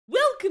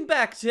Welcome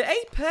back to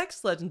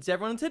Apex Legends,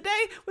 everyone.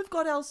 Today, we've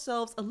got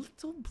ourselves a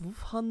little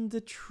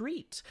BLOODHOUND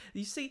treat.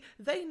 You see,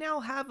 they now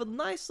have a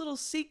nice little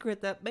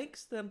secret that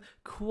makes them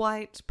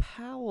quite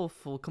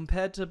powerful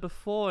compared to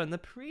before in the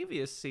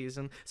previous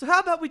season. So how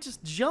about we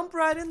just jump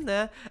right in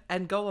there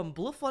and go and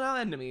bluff on our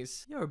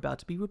enemies? You're about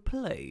to be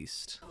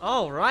replaced.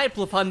 Alright,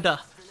 BLOODHOUND.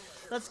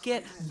 Let's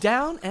get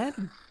down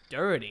and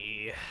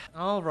dirty.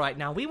 Alright,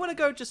 now we want to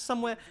go just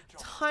somewhere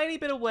tiny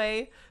bit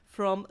away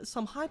from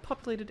some high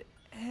populated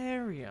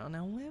area.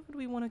 Now where would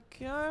we want to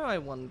go, I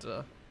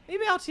wonder?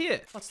 Maybe out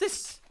here. What's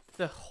this?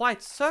 The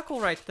white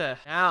circle right there.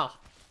 Now,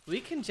 we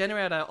can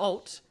generate our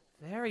ult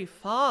very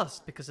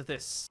fast because of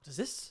this. What is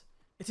this?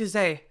 It is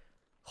a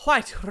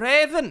white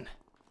raven.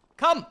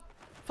 Come,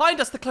 find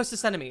us the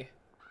closest enemy.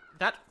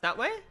 That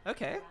way?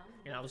 Okay.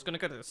 You know, I was gonna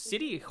go to the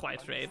city,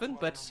 white raven,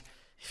 but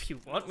if you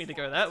want me to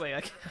go that way,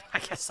 I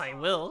guess I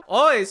will.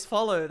 Always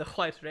follow the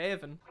white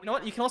raven. You know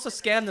what? You can also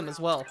scam them as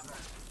well.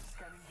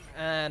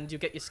 And you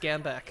get your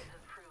scam back.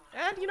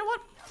 And you know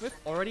what? We've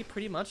already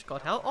pretty much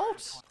got our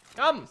ult.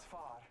 Come!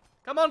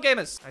 Come on,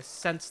 gamers! I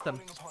sense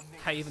them.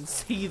 I even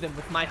see them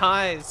with my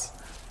eyes.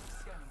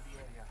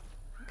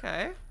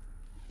 Okay.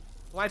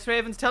 White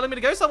Raven's telling me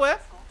to go somewhere.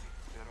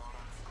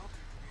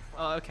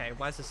 Oh, okay.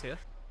 Why is this here?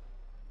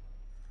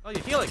 Oh,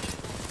 you're healing.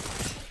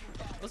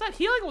 Was that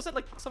healing or was that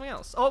like something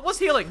else? Oh, it was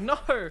healing. No!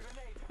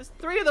 There's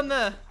 3 of them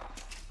there.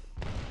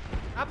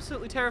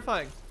 Absolutely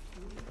terrifying.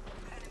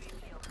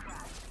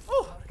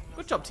 Oh!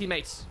 Good job,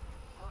 teammates.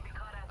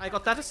 I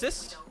got that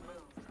assist.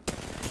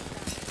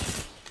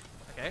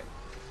 Okay.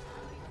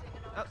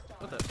 Oh,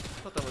 what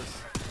that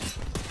was?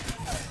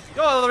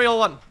 You're the real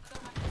one.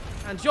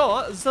 And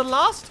you're the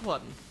last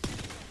one.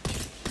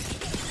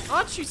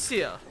 Aren't you,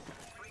 Seer?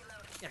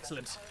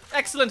 Excellent.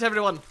 Excellent,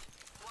 everyone.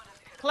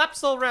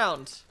 Claps all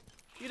round.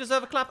 You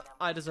deserve a clap.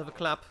 I deserve a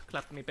clap.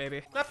 Clap me,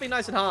 baby. Clap me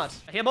nice and hard.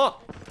 I hear more.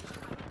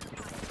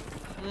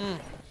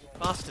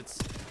 Bastards.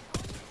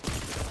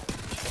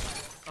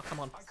 Oh, come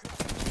on.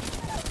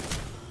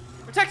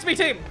 Protect me,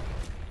 team!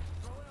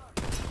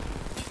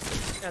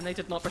 And they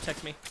did not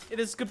protect me. It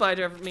is goodbye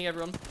to me,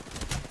 everyone.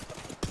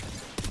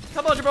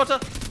 Come on, Gibraltar!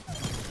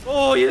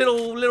 Oh, you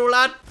little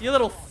lad. You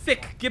little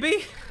thick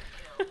gibby.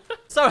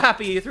 So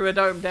happy you threw a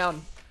dome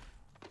down.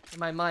 In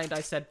my mind,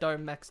 I said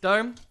dome, max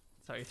dome.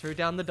 So you threw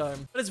down the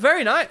dome. But it's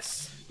very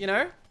nice, you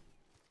know?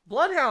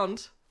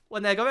 Bloodhound,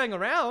 when they're going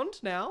around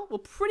now, will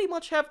pretty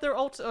much have their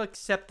ult,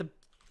 except the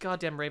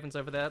goddamn ravens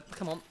over there.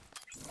 Come on.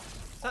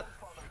 Is that...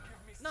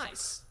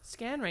 Nice.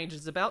 Scan range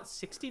is about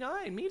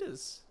 69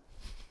 meters.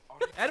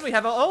 And we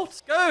have our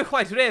ult. Go,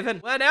 White Raven.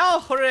 Where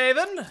now,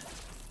 Raven?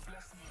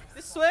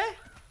 This way?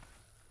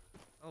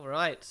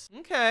 Alright.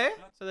 Okay.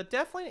 So they're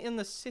definitely in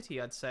the city,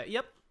 I'd say.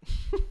 Yep.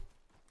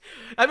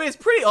 I mean, it's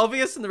pretty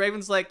obvious, and the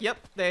Raven's like, yep,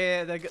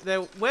 they're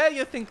where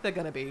you think they're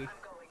gonna be.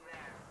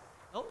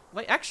 Oh,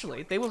 wait,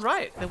 actually, they were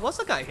right. There was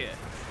a guy here.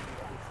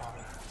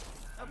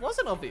 That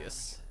wasn't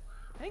obvious.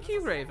 Thank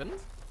you, Raven.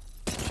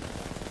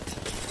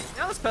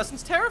 Now this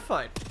person's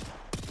terrified.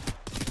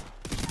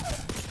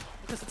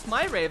 Because it's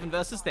my Raven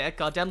versus their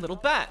goddamn little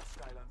bat.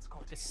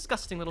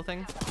 Disgusting little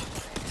thing.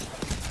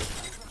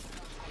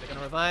 They're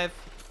gonna revive.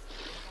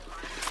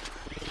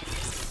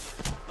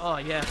 Oh,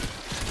 yeah.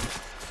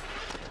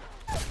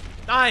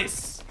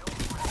 Nice!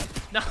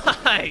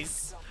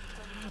 Nice!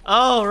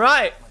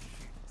 Alright!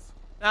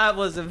 That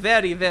was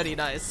very, very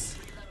nice.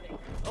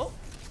 Oh,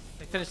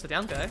 they finished the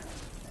down guy.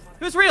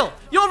 Who's real?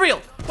 You're real!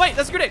 Wait,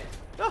 that's a grenade!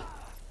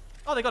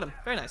 Oh, they got him.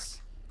 Very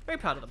nice. Very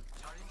proud of them.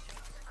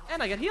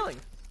 And I get healing.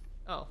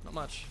 Oh, not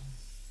much.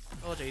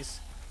 Oh, jeez.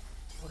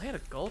 Oh, they had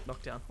a gold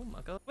knockdown. Oh,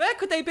 my God. Where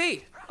could they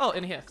be? Oh,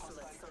 in here.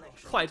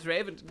 White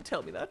Raven didn't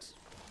tell me that.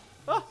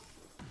 Oh.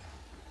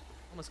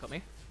 Almost got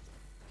me.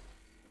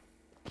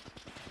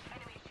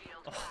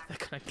 Oh, they're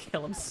gonna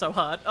kill him so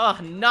hard. Oh,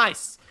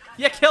 nice.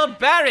 You killed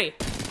Barry.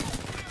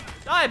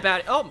 Die,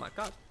 Barry. Oh, my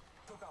God.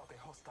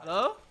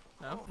 Hello?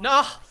 No.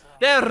 No.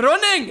 They're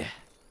running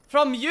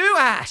from you,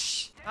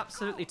 Ash.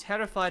 Absolutely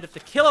terrified of the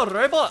killer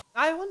robot.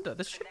 I wonder,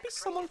 there should be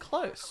someone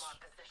close.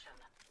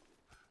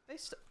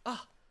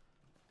 Oh,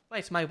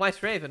 wait, my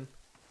White Raven.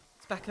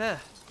 It's back there.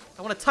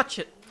 I want to touch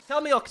it.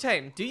 Tell me,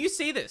 Octane, do you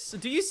see this?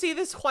 Do you see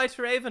this White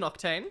Raven,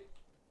 Octane?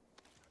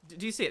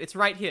 Do you see it? It's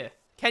right here.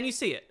 Can you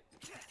see it?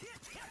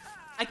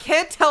 I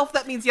can't tell if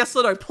that means yes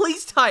or no.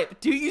 Please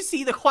type. Do you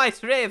see the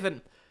White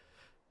Raven?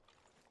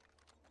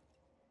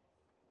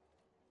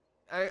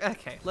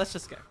 Okay, let's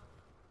just go.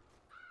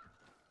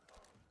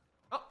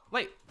 Oh,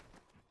 wait.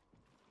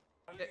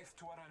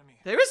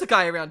 There is a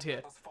guy around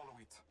here.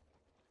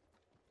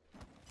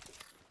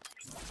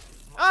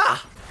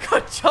 Ah!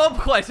 Good job,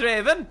 White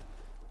Raven!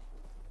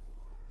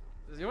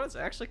 You know what's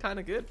actually kind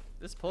of good?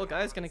 This poor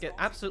guy's gonna get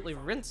absolutely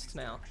rinsed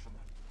now.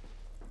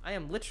 I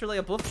am literally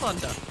a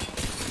BLOODHOUND.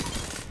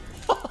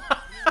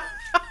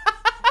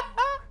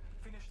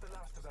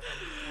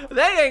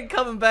 They ain't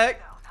coming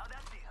back!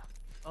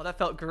 Oh, that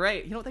felt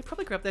great. You know what? They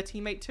probably grabbed their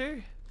teammate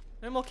too.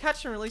 No more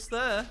catch and release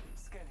there.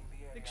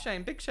 Big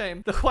shame, big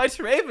shame. The White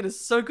Raven is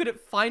so good at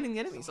finding the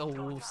enemies.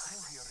 Oh,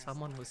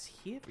 someone was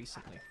here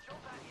recently.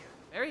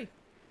 Very,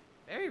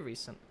 very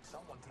recent.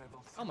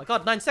 Oh my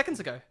god, 9 seconds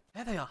ago.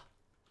 There they are.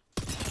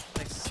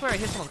 I swear I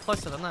hit someone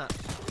closer than that.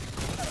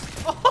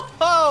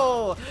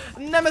 Oh,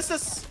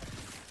 Nemesis!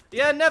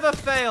 Yeah, never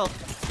fail.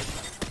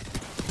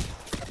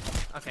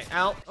 Okay,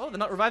 out. Oh, they're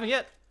not reviving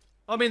yet.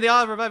 Oh, I mean, they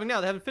are reviving now.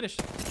 They haven't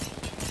finished.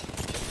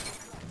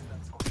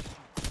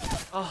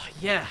 Oh,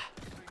 yeah.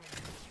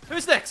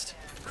 Who's next?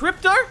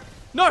 Crypto?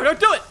 No, don't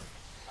do it!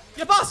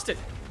 You bastard!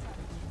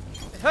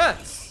 It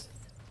hurts.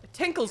 It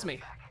tinkles me.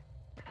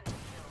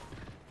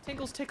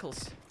 Tinkles,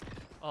 tickles.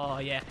 Oh,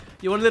 yeah.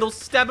 You want a little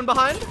stabbing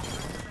behind?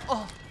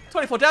 Oh,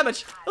 24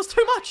 damage. That was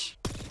too much.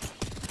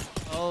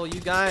 Oh,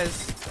 you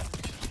guys.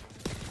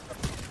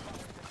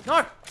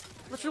 No!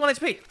 Literally 1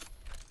 HP.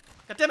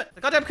 God damn it.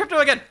 The goddamn crypto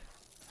again.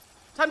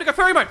 Time to go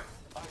furry mode.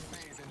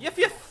 Yiff,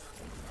 yiff.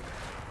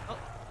 Oh.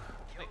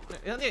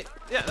 Wait,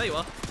 yeah, there you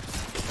are.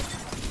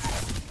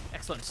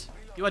 Excellent.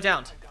 You are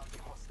downed.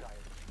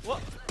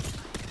 What?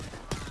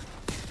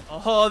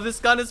 Oh, this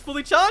gun is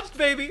fully charged,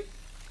 baby.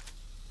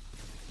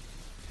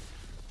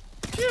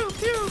 Pew,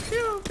 pew,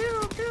 pew,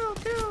 pew, pew,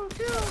 pew,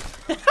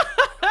 pew.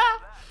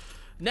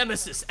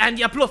 Nemesis and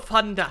your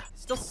BLOODHOUND.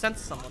 Still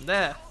sense someone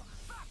there.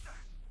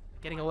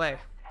 Getting away.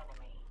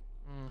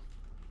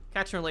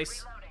 Catch and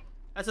release.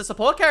 As a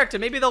support character,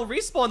 maybe they'll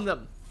respawn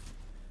them.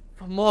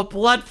 For more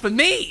blood for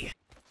me.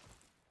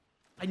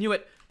 I knew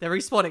it. They're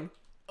respawning.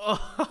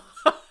 Oh.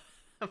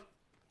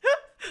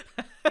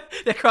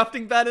 They're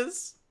crafting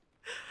banners.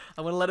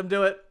 I want to let them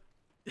do it.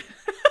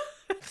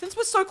 Since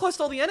we're so close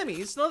to all the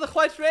enemies, none of the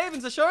white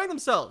ravens are showing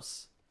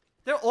themselves.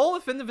 They're all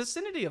within the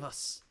vicinity of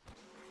us.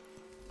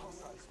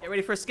 Get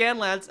ready for a scan,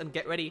 lads, and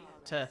get ready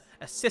to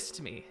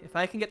assist me. If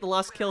I can get the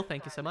last kill,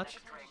 thank you so much.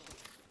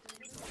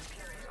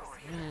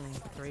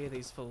 3 of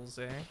these fools,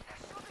 eh?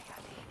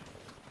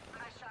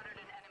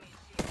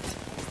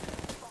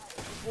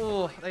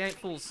 Oh, they ain't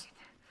fools.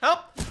 Help!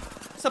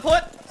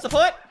 Support!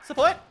 Support!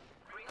 Support!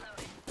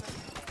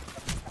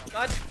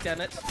 God damn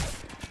it.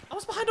 I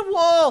was behind a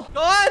wall!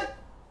 God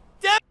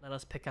damn it! Let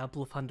us pick our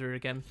BLOODHOUND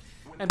again.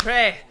 And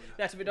pray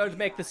that we don't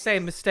make the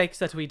same mistakes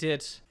that we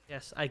did.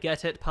 Yes, I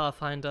get it,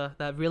 Pathfinder.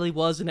 That really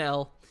was an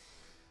L.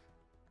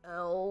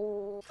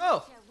 L.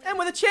 Oh, and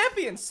we're the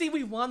champions! See,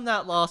 we won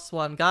that last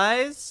one,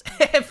 guys.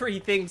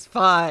 Everything's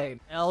fine.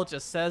 L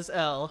just says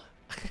L.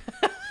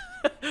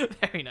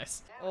 Very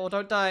nice. Oh,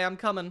 don't die, I'm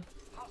coming.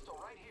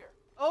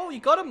 Oh, you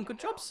got him. Good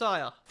job,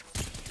 sire.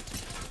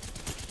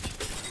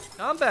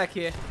 Come back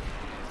here.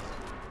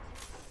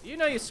 You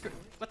know you're screwed.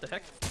 What the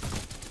heck?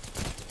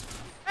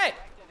 Hey!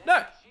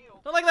 No!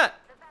 Not like that!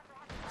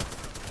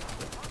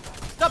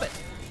 Stop it!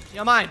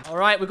 You're mine.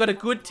 Alright, we've got a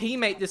good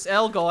teammate, this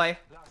L guy.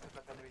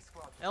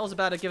 L's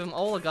about to give him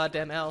all a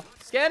goddamn L.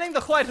 Scanning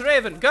the white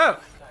raven. Go!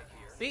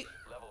 See?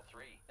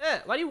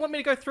 Yeah, why do you want me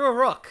to go through a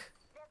rock?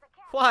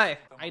 Why?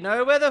 I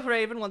know where the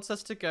raven wants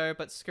us to go,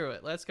 but screw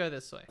it. Let's go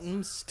this way.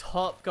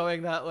 Stop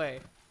going that way.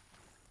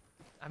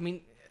 I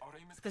mean,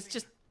 there's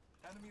just...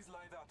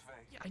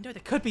 Yeah, I know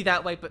they could be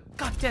that way, but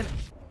god damn it.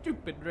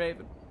 Stupid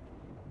raven.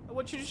 I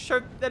want you to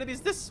show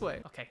enemies this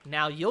way. Okay,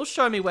 now you'll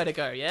show me where to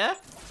go, yeah?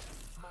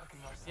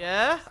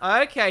 Yeah?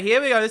 Okay,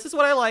 here we go. This is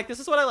what I like. This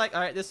is what I like.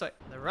 Alright, this way.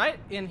 They're right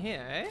in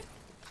here, eh?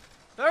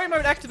 Furry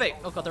mode activate.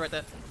 Oh god, they're right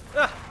there.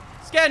 Ah,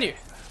 scan you.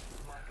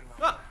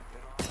 Ah.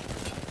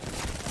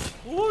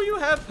 Ooh, you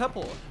have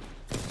purple.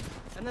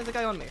 And there's a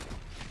guy on me.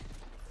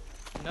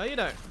 No, you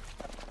don't.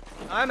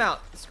 I'm out.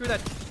 Screw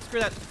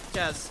that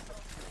jazz.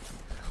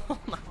 Oh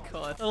my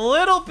god. A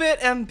little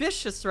bit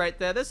ambitious right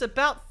there. There's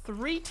about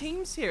 3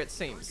 teams here, it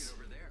seems.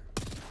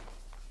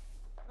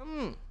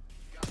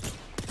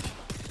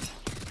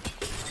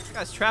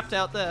 Guy's trapped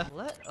out there.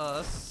 Let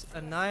us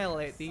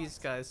annihilate these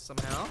guys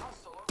somehow.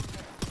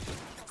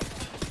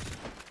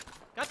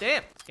 God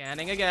damn.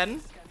 Scanning again.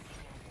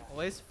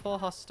 Always 4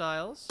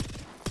 hostiles.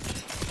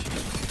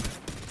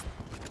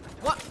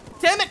 What?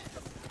 Damn it!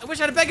 I wish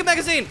I had a bigger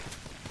magazine.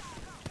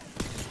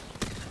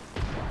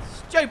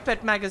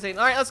 Stupid magazine.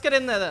 Alright, let's get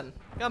in there then.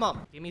 Come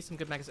on. Give me some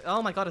good magazine.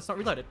 Oh my god, it's not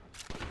reloaded.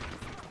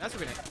 That's a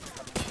grenade.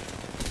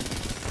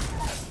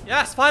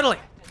 Yes, finally.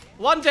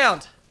 1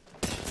 downed.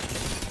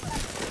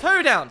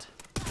 2 downed.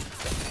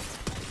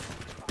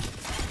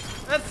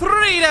 And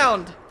 3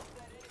 downed.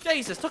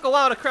 Jesus, took a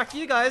while to crack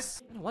you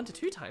guys. 1 to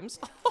 2 times.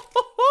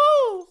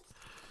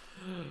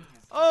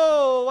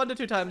 Oh, 1 to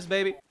 2 times,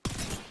 baby.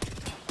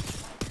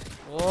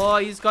 Oh,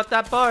 he's got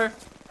that bow.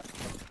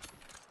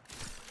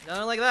 I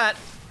don't like that.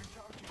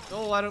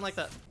 Oh, I don't like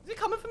that. Is he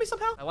coming for me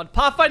somehow? I want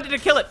Pathfinder to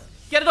kill it.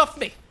 Get it off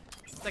me.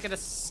 It's like a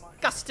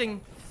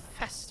disgusting,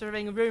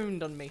 festering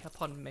wound on me,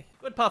 upon me.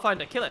 Good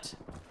Pathfinder, kill it.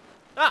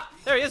 Ah,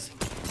 there he is.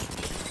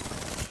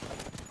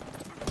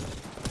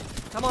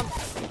 Come on.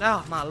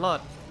 Oh, my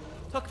lord.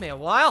 Took me a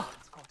while.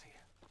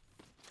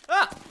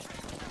 Ah!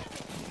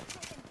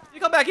 You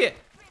come back here.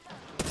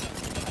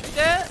 You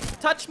dare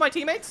touch my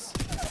teammates?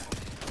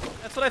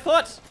 That's what I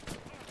thought.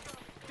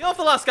 Get off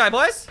the last guy,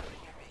 boys.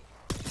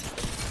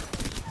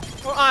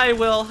 Or I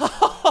will.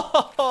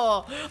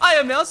 I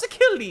am now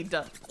secure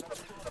leader.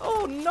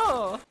 Oh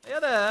no. Yeah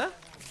there.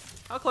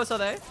 How close are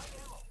they?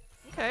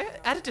 Okay,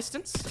 at a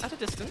distance. At a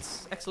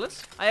distance.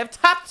 Excellent. I have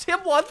tapped him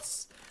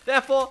once.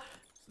 Therefore,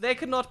 they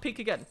could not peek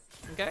again.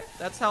 Okay,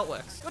 that's how it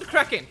works. Good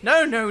cracking.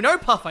 No, no, no,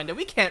 Pathfinder.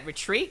 We can't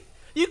retreat.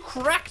 You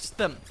cracked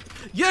them.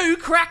 You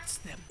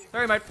cracked them.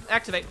 Very much.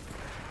 Activate.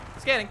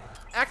 Scanning.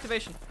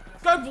 Activation.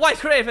 Go,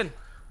 White Raven.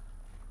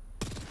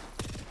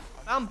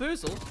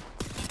 Bamboozle.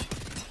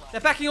 They're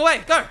backing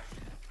away. Go.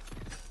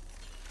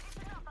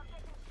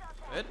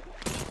 Good.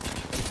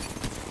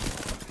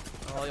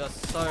 Oh, you're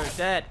so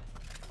dead.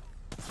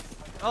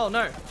 Oh,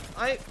 no.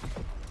 I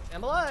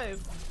am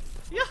alive.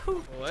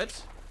 Yahoo. Forward.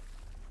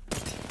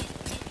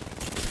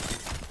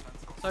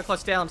 So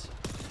close, down.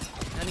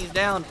 And he's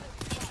down.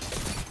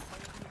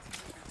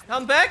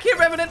 Come back here,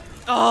 Revenant.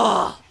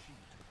 Oh.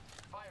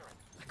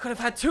 I could have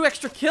had 2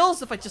 extra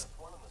kills if I just,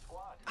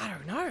 I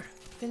don't know,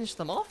 finish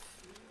them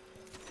off.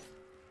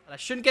 But I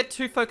shouldn't get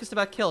too focused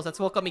about kills. That's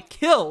what got me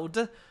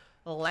killed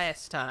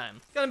last time.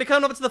 Gonna be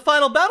coming up to the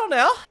final battle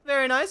now.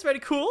 Very nice, very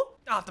cool.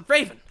 Ah, the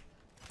Raven.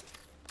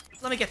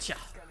 Let me get you.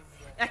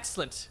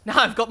 Excellent. Now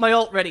I've got my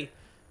ult ready.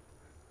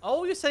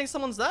 Oh, you're saying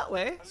someone's that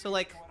way? So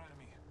like,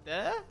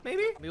 there,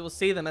 maybe? We will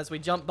see them as we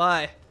jump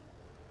by.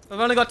 I've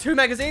only got 2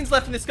 magazines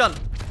left in this gun.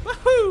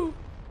 Woohoo!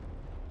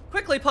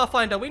 Quickly,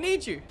 Pathfinder, we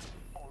need you.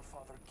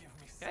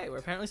 Okay, we're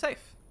apparently safe.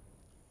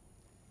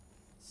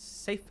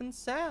 Safe and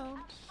sound.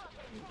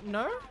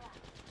 No?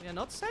 We are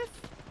not safe?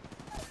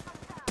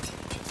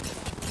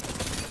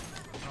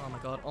 Oh my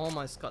god,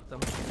 almost got them.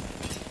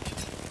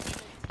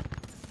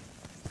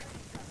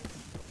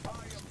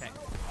 Okay.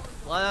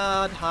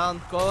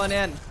 Bloodhound going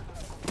in.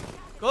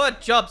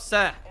 Good job,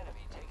 sir.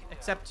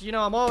 Except, you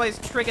know, I'm always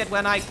triggered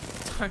when I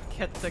don't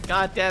get the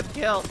goddamn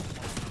kill.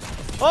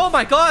 Oh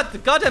my god, the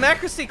goddamn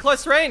accuracy,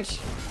 close range.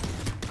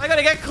 I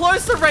gotta get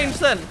closer range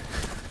then.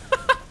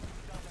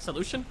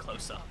 Solution,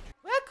 closer.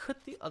 Where could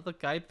the other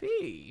guy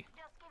be?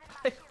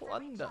 I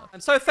wonder.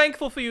 I'm so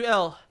thankful for you,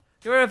 Elle.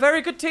 You're a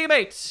very good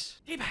teammate.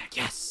 Teabag,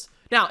 yes.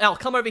 Now, Elle,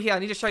 come over here. I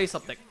need to show you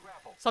something.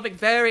 Something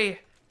very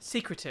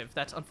secretive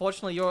that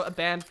unfortunately you're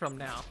banned from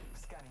now.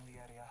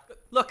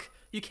 Look,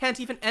 you can't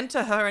even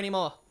enter her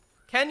anymore.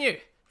 Can you?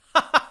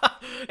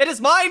 It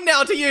is mine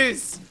now to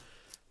use.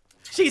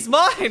 She's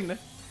mine.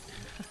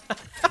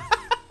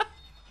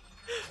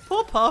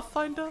 Poor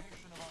Pathfinder.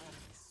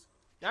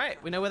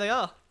 Alright, we know where they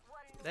are.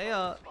 They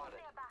are...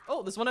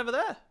 Oh, there's one over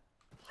there.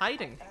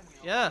 Hiding.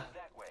 Yeah.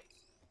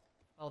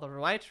 Oh, the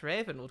White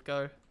Raven would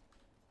go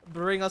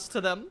bring us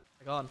to them.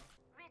 They're gone.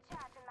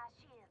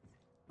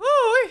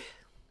 Woo!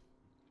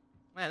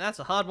 Man, that's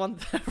a hard one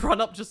to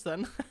run up just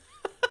then.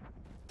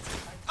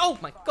 Oh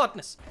my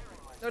godness.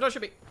 No, don't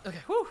shoot me. Okay,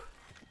 whoo.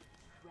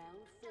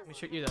 Let me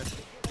shoot you though.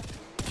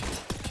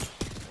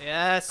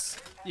 Yes.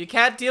 You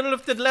can't deal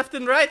with the left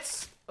and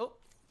rights. Oh.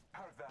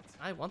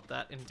 I want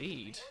that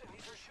indeed.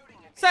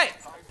 Say,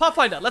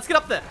 Pathfinder, let's get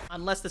up there.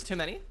 Unless there's too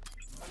many.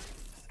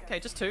 Okay,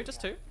 just 2,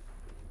 just 2.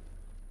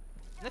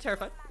 They're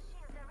terrified.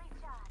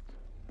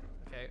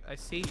 Okay, I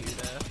see you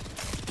there.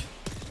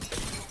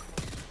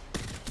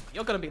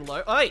 You're gonna be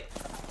low. Oi!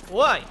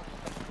 Why?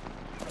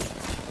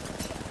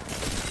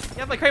 You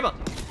have my Kraber.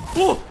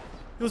 Ooh!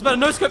 He was about to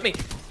no-scope me.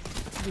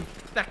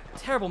 Back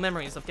terrible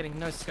memories of getting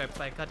no-scoped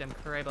by a goddamn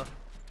Kraber.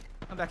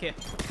 Come back here.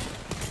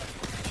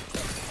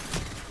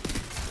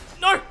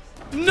 No!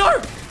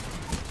 No!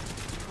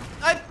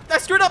 I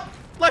screwed up!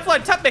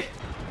 Lifeline, tap me!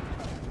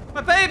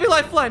 My baby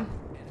lifeline!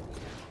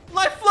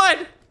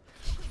 Lifeline!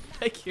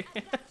 Thank you.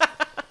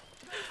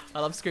 I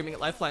love screaming at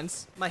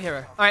lifelines. My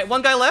hero. Alright,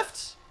 1 guy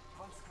left.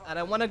 And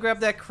I want to grab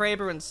that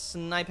Kraber and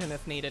snipe him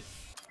if needed.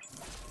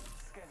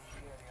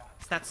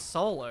 Is that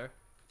solo?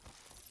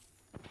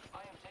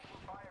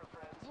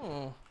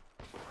 Oh.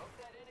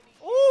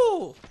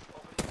 Ooh!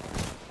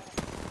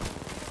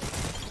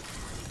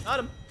 Got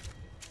him.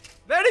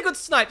 Very good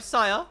snipe,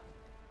 sire.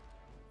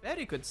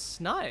 Very good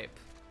snipe.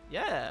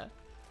 Yeah.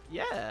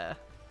 Yeah.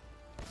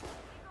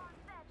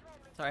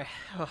 Sorry.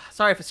 Oh,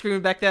 sorry for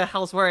screaming back there. I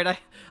was worried.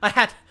 I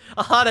had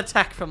a heart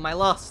attack from my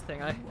last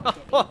thing.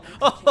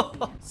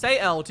 Say,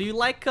 Elle, do you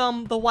like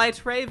the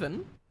White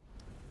Raven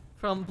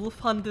from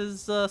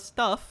BLOODHOUND's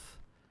stuff?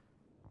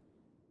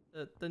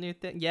 The new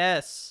thing?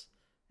 Yes.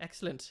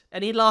 Excellent.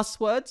 Any last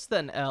words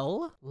then,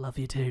 Elle? Love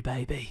you too,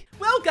 baby.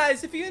 Well,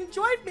 guys, if you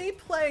enjoyed me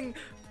playing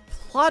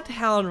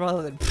Bloodhound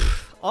rather than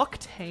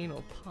Octane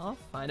or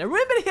Pathfinder,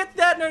 remember to hit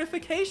that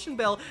notification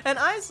bell, and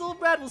I,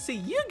 Zylbrad, will see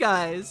you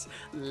guys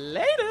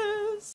later.